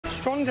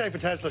strong day for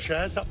Tesla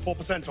shares, up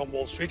 4% on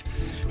Wall Street.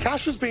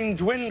 Cash has been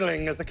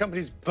dwindling as the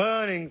company's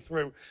burning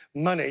through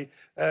money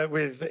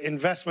with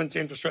investment,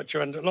 infrastructure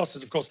and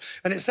losses, of course.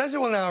 And it says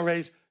it will now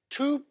raise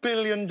 $2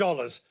 billion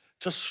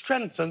to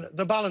strengthen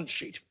the balance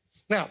sheet.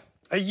 Now,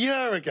 a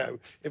year ago,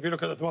 if you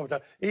look at the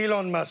thermometer,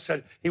 Elon Musk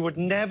said he would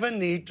never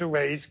need to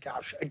raise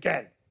cash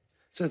again.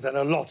 Since then,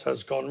 a lot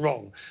has gone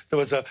wrong. There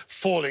was a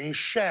falling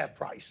share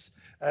price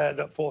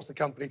that forced the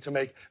company to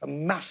make a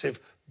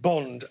massive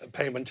bond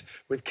payment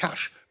with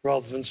cash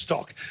rather than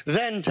stock.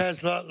 Then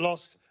Tesla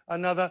lost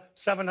another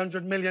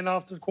 $700 million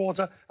after the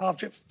quarter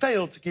after it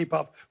failed to keep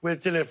up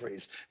with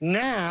deliveries.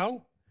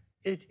 Now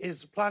it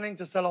is planning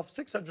to sell off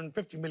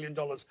 $650 million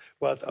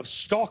worth of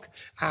stock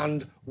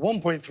and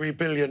 $1.3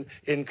 billion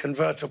in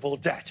convertible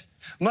debt.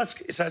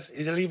 Musk says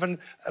he'll even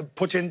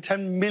put in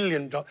 $10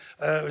 million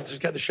to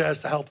get the shares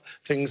to help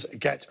things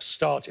get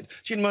started.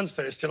 Gene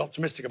Munster is still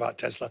optimistic about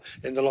Tesla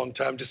in the long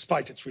term,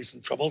 despite its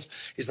recent troubles.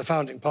 He's the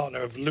founding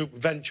partner of Loop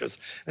Ventures,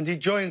 and he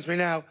joins me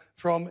now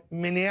from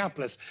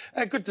Minneapolis.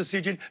 Good to see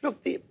you, Gene.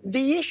 Look,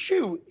 the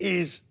issue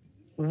is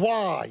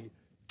why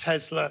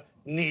Tesla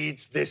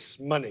needs this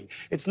money.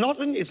 It's not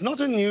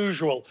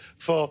unusual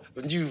for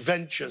new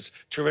ventures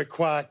to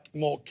require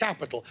more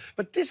capital,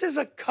 but this is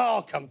a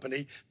car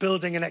company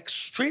building an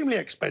extremely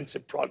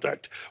expensive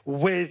product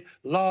with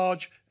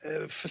large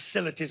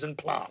facilities and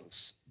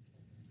plants.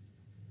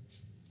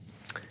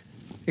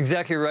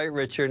 Exactly right,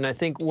 Richard. And I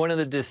think one of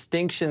the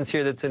distinctions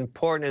here that's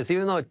important is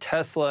even though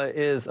Tesla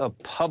is a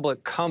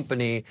public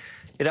company,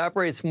 it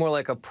operates more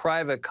like a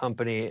private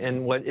company,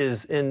 and what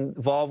is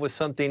involved with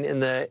something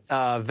in the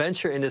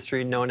venture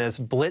industry known as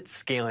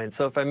blitzscaling.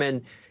 So if I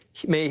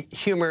may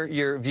humor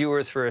your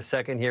viewers for a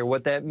second here,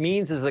 what that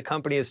means is the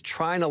company is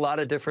trying a lot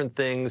of different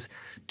things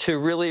to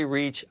really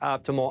reach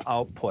optimal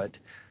output.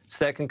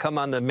 So that can come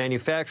on the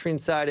manufacturing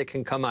side, it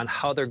can come on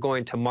how they're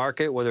going to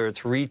market, whether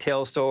it's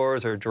retail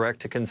stores or direct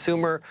to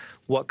consumer,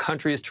 what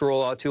countries to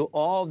roll out to.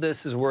 All of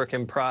this is work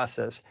in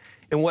process.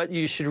 And what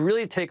you should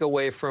really take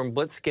away from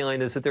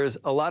blitzscaling is that there's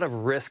a lot of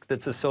risk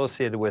that's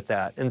associated with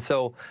that. And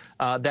so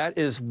that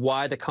is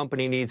why the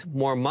company needs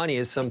more money,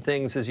 as some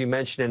things, as you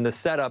mentioned in the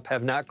setup,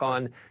 have not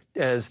gone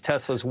as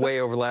Tesla's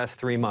way over the last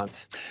 3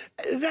 months.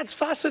 That's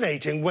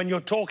fascinating when you're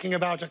talking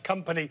about a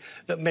company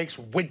that makes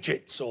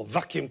widgets or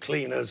vacuum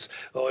cleaners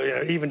or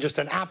even just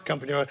an app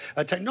company or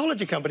a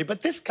technology company.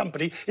 But this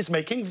company is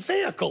making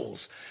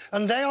vehicles,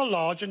 and they are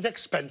large and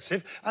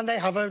expensive, and they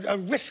have a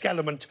risk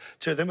element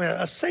to them,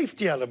 a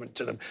safety element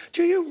to them.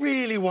 Do you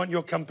really want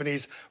your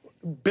companies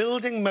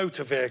building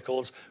motor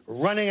vehicles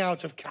running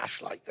out of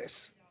cash like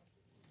this?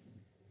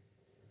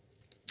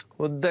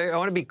 Well, I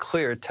want to be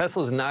clear,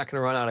 Tesla's not going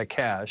to run out of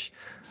cash.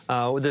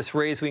 With this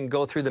raise, we can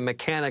go through the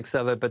mechanics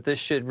of it, but this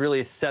should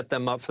really set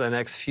them up for the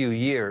next few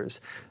years.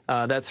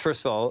 That's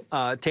first of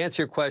all. To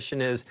answer your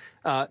question is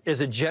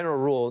as a general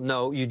rule,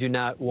 no, you do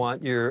not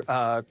want your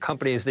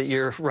companies that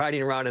you're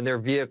riding around in their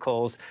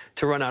vehicles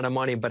to run out of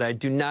money, but I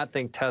do not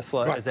think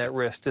Tesla is at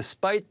risk,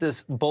 despite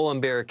this bull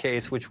and bear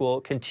case, which will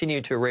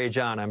continue to rage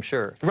on, I'm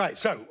sure. Right,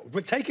 so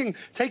we're taking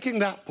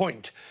that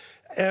point.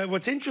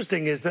 What's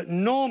interesting is that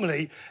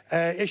normally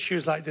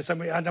issues like this,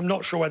 and I'm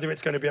not sure whether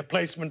it's going to be a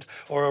placement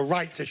or a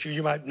rights issue.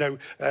 You might know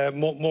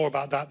more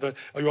about that,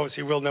 or you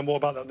obviously will know more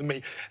about that than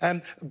me.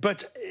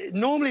 But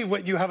normally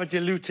when you have a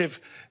dilutive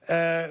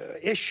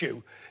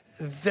issue,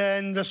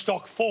 then the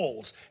stock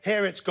falls.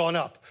 Here it's gone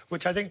up,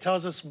 which I think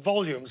tells us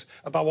volumes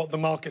about what the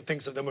market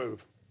thinks of the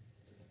move.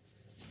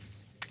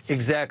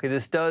 Exactly.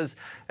 This does,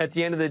 at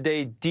the end of the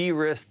day,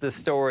 de-risk the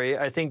story.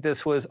 I think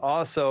this was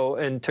also,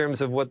 in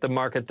terms of what the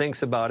market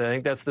thinks about it, I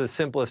think that's the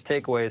simplest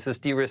takeaway, is this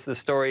de-risk the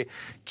story.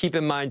 Keep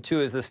in mind,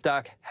 too, as the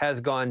stock has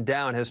gone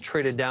down, has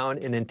traded down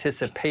in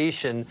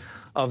anticipation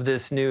of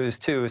this news,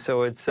 too.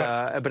 So it's,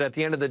 but at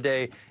the end of the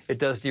day, it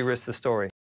does de-risk the story.